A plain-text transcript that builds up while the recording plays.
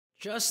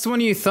Just when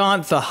you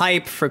thought the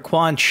hype for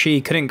Quan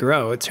couldn't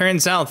grow, it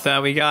turns out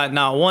that we got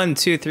not 1,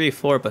 2, 3,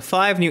 4, but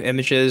 5 new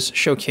images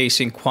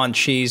showcasing Quan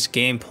Chi's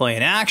gameplay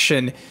in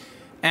action.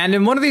 And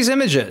in one of these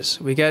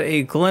images, we get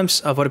a glimpse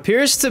of what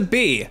appears to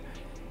be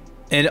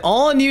an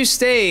all-new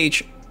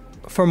stage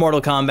for Mortal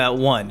Kombat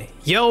 1.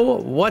 Yo,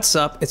 what's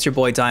up? It's your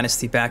boy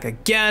Dynasty back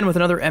again with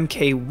another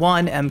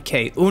MK1,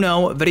 MK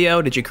Uno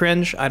video. Did you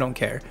cringe? I don't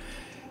care.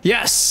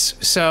 Yes,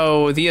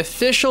 so the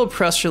official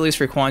press release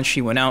for Quan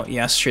Chi went out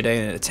yesterday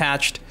and it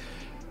attached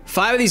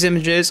 5 of these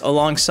images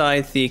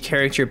alongside the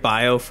character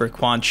bio for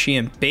Quan Chi,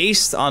 and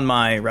based on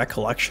my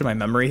recollection, my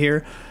memory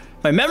here,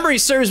 my memory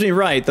serves me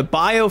right, the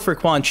bio for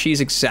Quan Chi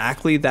is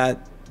exactly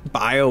that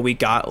bio we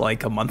got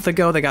like a month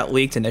ago that got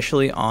leaked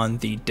initially on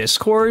the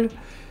Discord.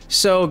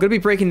 So gonna be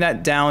breaking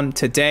that down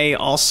today.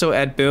 Also,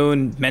 Ed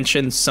Boon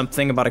mentioned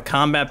something about a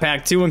Combat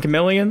Pack 2 in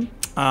Khameleon.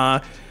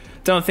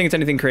 Don't think it's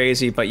anything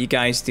crazy, but you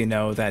guys do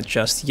know that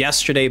just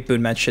yesterday,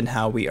 Boon mentioned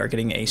how we are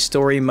getting a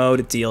story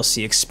mode,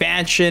 DLC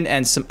expansion,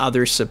 and some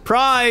other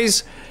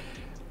surprise.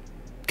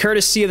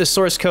 Courtesy of the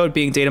source code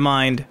being data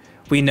mined,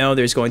 we know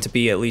there's going to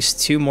be at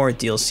least 2 more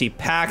DLC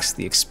packs,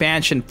 the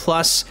expansion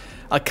plus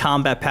a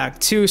Combat Pack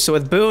 2. So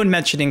with Boon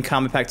mentioning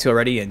Combat Pack 2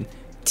 already in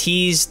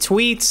tease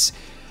tweets,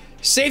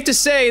 safe to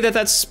say that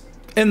that's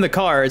in the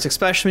cards,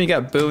 especially when you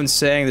got Boon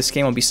saying this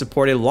game will be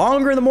supported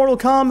longer than Mortal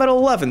Kombat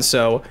 11.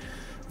 So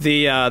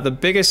the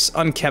biggest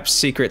unkept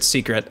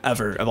secret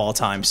ever of all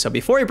time. So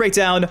before we break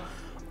down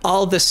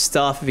all this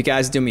stuff, if you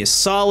guys do me a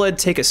solid,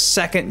 take a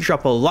second,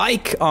 drop a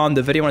like on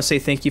the video. I want to say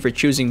thank you for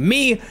choosing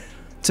me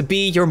to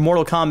be your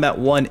Mortal Kombat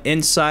 1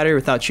 insider.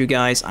 Without you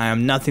guys, I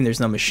am nothing. There's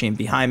no machine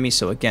behind me.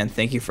 So again,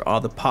 thank you for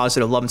all the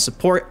positive love and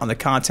support on the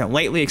content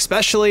lately,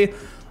 especially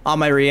on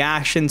my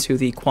reaction to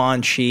the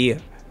Quan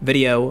Chi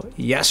video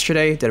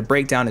yesterday. Did a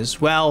breakdown as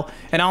well,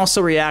 and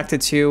also reacted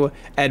to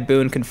Ed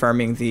Boon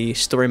confirming the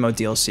story mode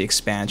DLC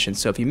expansion.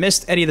 So if you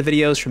missed any of the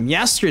videos from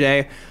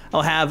yesterday,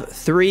 I'll have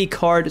 3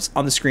 cards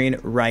on the screen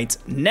right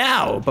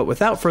now. But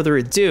without further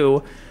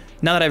ado,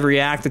 now that I've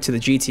reacted to the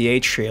GTA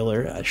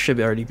trailer, it should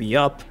already be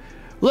up,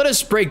 let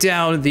us break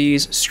down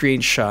these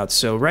screenshots.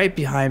 So right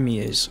behind me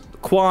is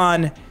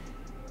Quan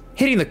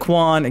hitting the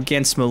Quan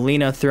against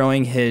Melina,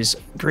 throwing his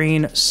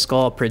green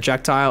skull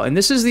projectile, and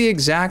this is the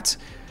exact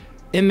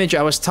image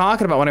I was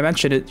talking about when I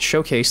mentioned it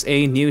showcased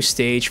a new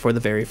stage for the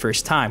very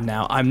first time.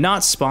 Now, I'm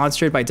not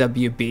sponsored by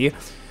WB,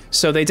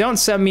 so they don't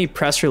send me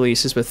press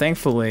releases, but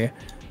thankfully,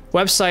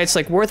 websites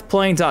like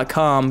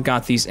worthplaying.com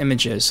got these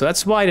images. So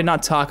that's why I did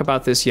not talk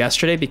about this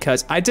yesterday,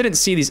 because I didn't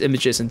see these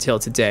images until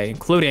today,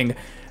 including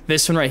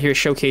this one right here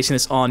showcasing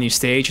this all-new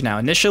stage. Now,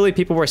 initially,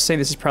 people were saying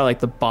this is probably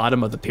like the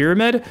bottom of the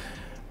pyramid,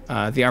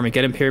 the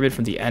Armageddon pyramid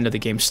from the end of the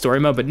game's story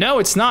mode, but no,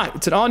 it's not.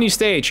 It's an all-new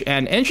stage,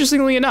 and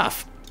interestingly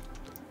enough,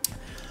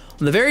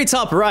 on the very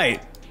top right,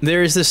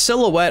 there's the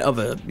silhouette of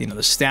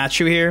the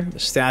statue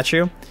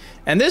here,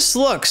 and this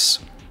looks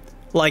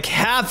like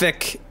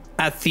Havoc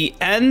at the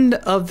end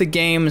of the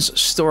game's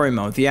story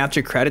mode, the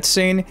after credits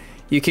scene.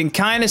 You can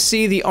kind of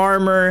see the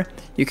armor,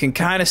 you can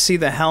kind of see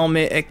the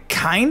helmet, it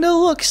kind of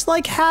looks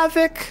like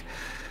Havoc.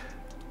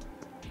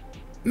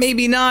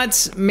 Maybe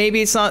not,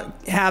 maybe it's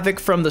not Havoc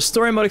from the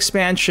story mode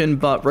expansion,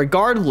 but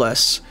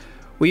regardless,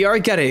 we are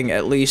getting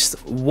at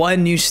least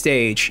 1 new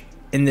stage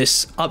in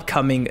this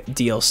upcoming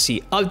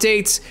DLC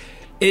update.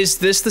 Is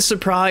this the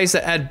surprise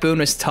that Ed Boon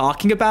was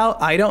talking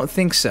about? I don't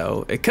think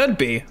so. It could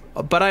be,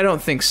 but I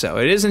don't think so.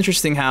 It is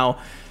interesting how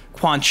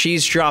Quan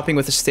Chi's dropping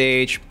with the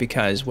stage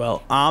because,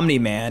 well,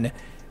 Omni-Man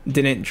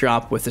didn't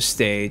drop with the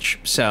stage.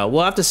 So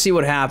we'll have to see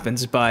what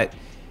happens, but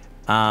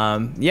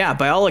yeah,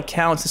 by all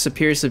accounts, this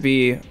appears to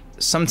be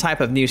some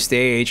type of new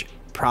stage,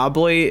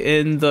 probably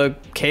in the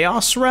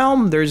Chaos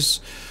realm.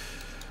 There's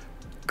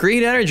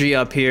green energy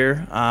up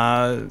here.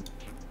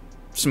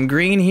 Some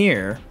green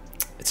here.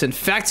 It's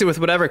infected with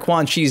whatever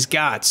Quan Chi's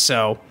got,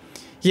 so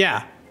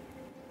yeah.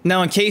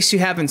 Now, in case you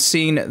haven't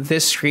seen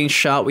this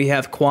screenshot, we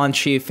have Quan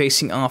Chi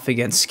facing off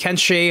against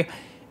Kenshi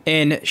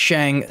in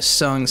Shang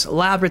Tsung's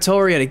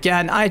laboratory, and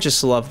again, I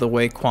just love the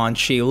way Quan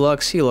Chi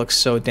looks. He looks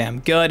so damn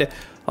good.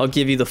 I'll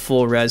give you the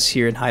full res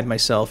here and hide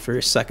myself for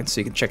a second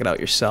so you can check it out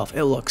yourself.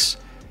 It looks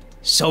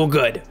so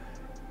good.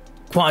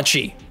 Quan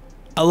Chi,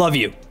 I love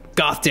you.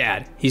 Goth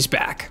Dad, he's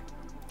back.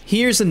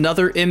 Here's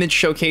another image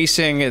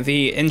showcasing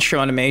the intro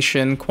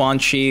animation, Quan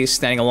Chi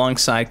standing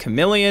alongside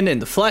Khameleon in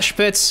the flesh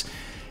pits.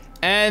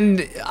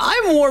 And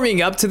I'm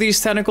warming up to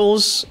these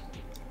tentacles.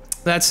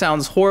 That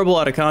sounds horrible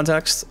out of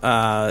context.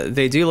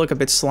 They do look a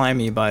bit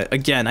slimy, but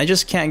again, I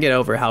just can't get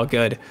over how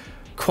good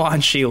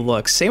Quan Chi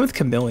looks. Same with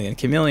Khameleon.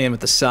 Khameleon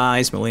with the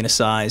size, Melina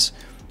size.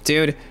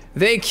 Dude,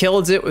 they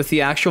killed it with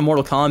the actual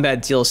Mortal Kombat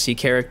DLC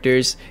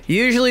characters.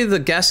 Usually the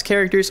guest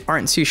characters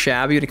aren't too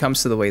shabby when it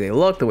comes to the way they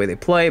look, the way they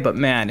play, but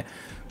man,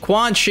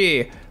 Quan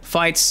Chi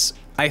fights,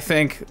 I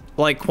think,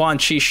 like Quan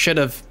Chi should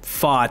have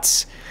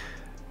fought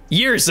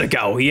years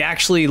ago. He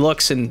actually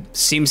looks and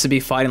seems to be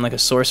fighting like a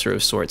sorcerer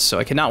of sorts, so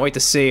I cannot wait to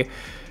see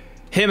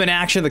him in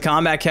action, the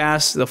combat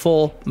cast, the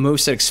full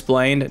moveset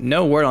explained.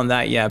 No word on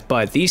that yet,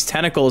 but these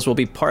tentacles will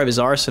be part of his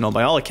arsenal.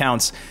 By all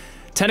accounts,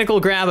 Tentacle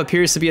grab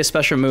appears to be a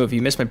special move.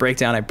 You missed my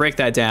breakdown, I break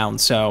that down.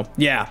 So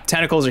yeah,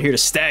 tentacles are here to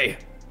stay.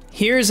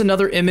 Here's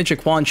another image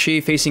of Quan Chi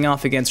facing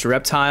off against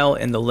Reptile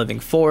in the Living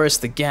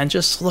Forest. Again,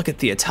 just look at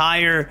the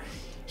attire.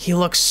 He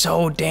looks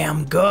so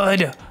damn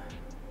good.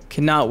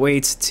 Cannot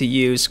wait to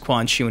use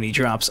Quan Chi when he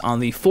drops on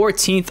the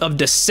 14th of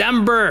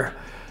December.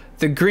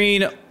 The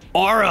green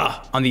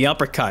aura on the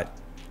uppercut.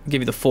 I'll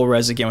give you the full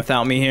res again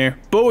without me here.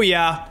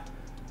 Booyah!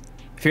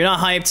 If you're not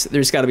hyped,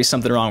 there's got to be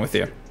something wrong with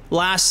you.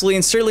 Lastly,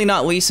 and certainly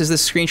not least, is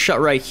this screenshot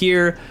right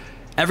here.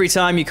 Every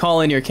time you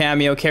call in your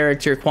Kameo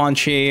character, Quan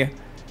Chi,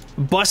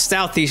 bust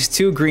out these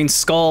two green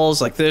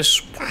skulls like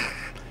this.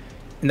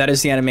 And that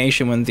is the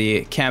animation when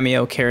the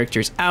Kameo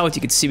character's out.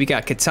 You can see we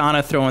got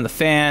Katana throwing the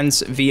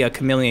fans via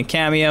Khameleon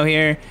Kameo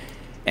here.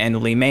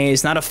 And Lee May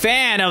is not a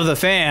fan of the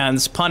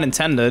fans, pun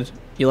intended.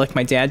 You like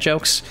my dad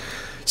jokes?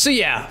 So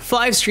yeah,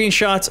 5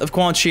 screenshots of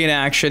Quan Chi in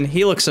action.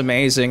 He looks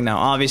amazing. Now,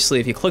 obviously,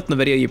 if you click on the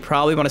video, you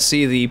probably want to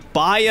see the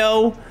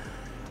bio.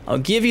 I'll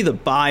give you the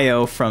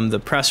bio from the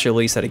press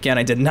release that, again,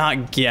 I did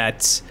not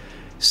get.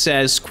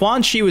 Says,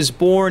 Quan Chi was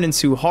born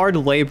into hard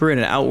labor in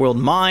an outworld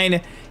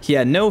mine. He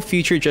had no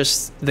future,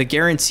 just the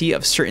guarantee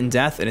of certain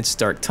death in its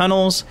dark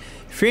tunnels.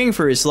 Fearing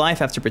for his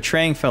life after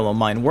betraying fellow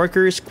mine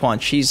workers, Quan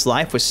Chi's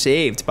life was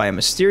saved by a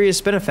mysterious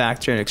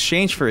benefactor. In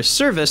exchange for his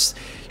service,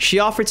 she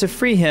offered to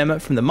free him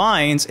from the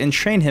mines and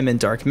train him in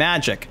dark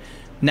magic.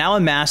 Now a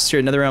master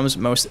in NetherRealm's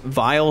most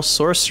vile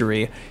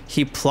sorcery,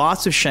 he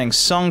plots with Shang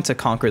Tsung to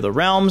conquer the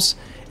realms.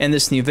 In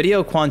this new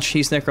video, Quan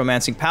Chi's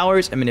necromancing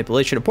powers and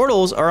manipulation of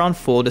portals are on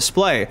full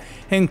display,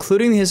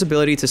 including his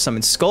ability to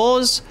summon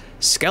skulls,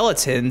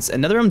 skeletons,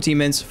 and NetherRealm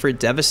demons for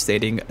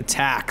devastating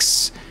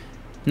attacks.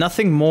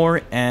 Nothing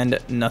more and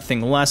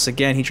nothing less.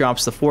 Again, he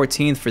drops the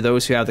 14th for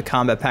those who have the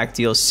Combat Pack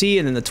DLC,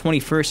 and then the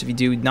 21st if you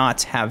do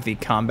not have the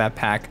Combat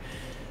Pack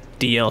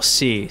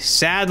DLC.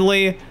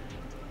 Sadly,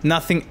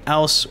 nothing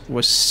else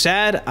was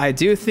said. I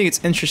do think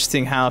it's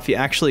interesting how if you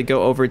actually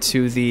go over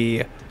to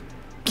the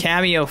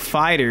Kameo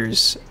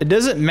fighters, it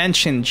doesn't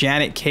mention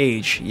Janet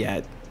Cage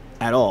yet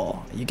at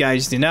all. You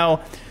guys do know.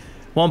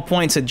 One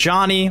point to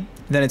Johnny,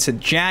 then it's a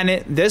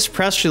Janet. This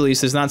press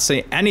release does not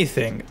say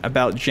anything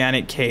about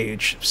Janet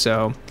Cage,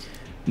 so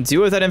do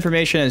with that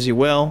information as you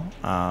will.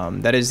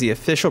 That is the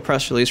official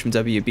press release from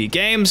WB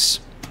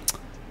Games,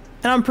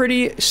 and I'm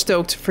pretty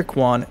stoked for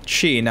Quan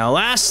Chi. Now,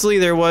 lastly,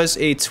 there was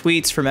a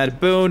tweet from Ed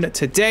Boon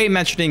today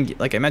mentioning,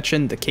 like I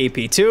mentioned, the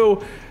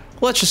KP2.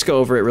 Let's just go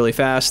over it really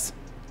fast.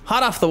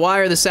 Hot off the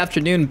wire this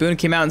afternoon, Boon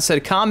came out and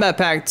said Combat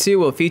Pack 2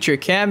 will feature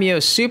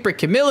Kameo Super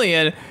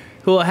Khameleon,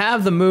 who will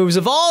have the moves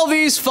of all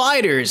these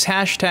fighters.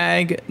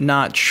 Hashtag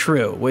not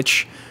true,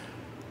 which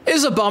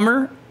is a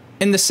bummer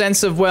in the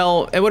sense of,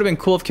 well, it would have been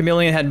cool if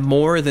Khameleon had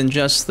more than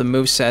just the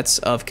movesets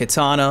of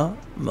Katana,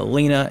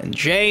 Melina, and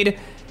Jade.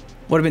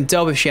 Would have been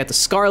dope if she had the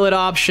Scarlet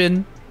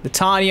option, the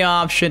Tanya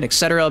option,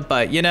 etc.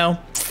 But, you know,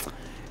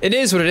 it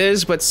is what it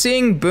is. But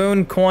seeing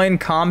Boon coin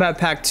Combat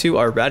Pack 2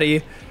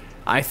 already,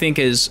 I think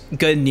is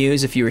good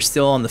news if you were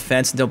still on the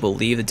fence and don't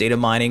believe the data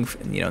mining,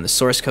 you know, in the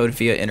source code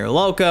via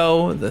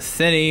Interloco, the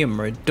Thinny,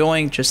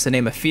 Murdoink, just to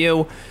name a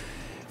few.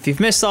 If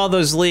you've missed all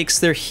those leaks,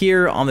 they're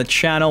here on the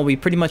channel. We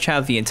pretty much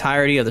have the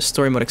entirety of the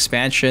story mode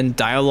expansion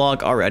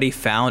dialogue already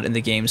found in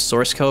the game's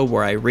source code,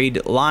 where I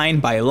read line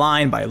by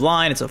line by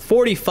line. It's a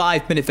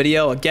 45-minute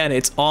video. Again,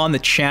 it's on the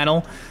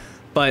channel.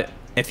 But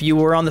if you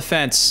were on the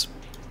fence,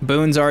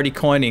 Boon's already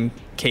coining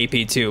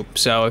KP2.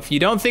 So if you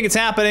don't think it's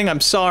happening,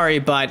 I'm sorry,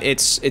 but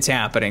it's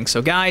happening.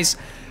 So guys,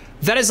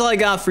 that is all I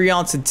got for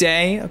y'all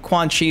today.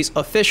 Quan Chi's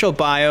official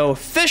bio,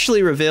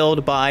 officially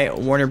revealed by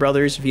Warner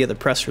Brothers via the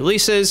press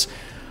releases.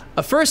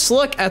 A first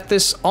look at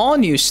this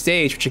all-new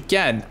stage, which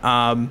again,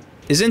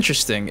 is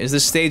interesting. Is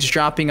this stage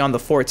dropping on the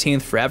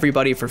 14th for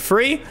everybody for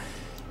free?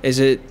 Is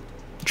it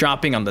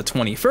dropping on the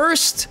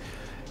 21st?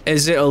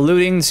 Is it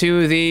alluding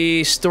to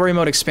the story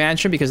mode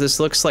expansion because this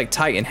looks like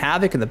Titan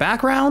Havoc in the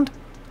background?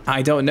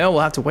 I don't know.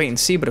 We'll have to wait and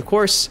see. But of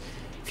course,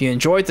 if you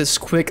enjoyed this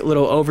quick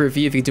little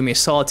overview, if you could do me a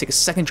solid, take a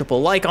second, drop a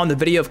like on the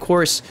video. Of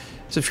course,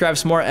 subscribe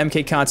for more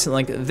MK content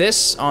like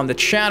this on the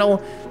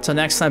channel. Until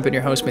next time, been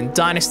your host, Boon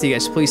Dynasty.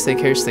 Guys, please take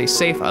care, stay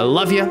safe. I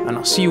love you, and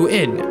I'll see you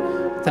in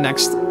the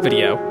next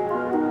video.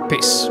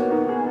 Peace.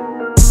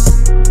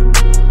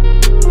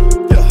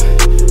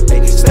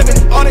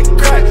 On it,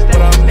 crack,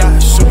 but I'm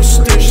not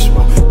superstitious.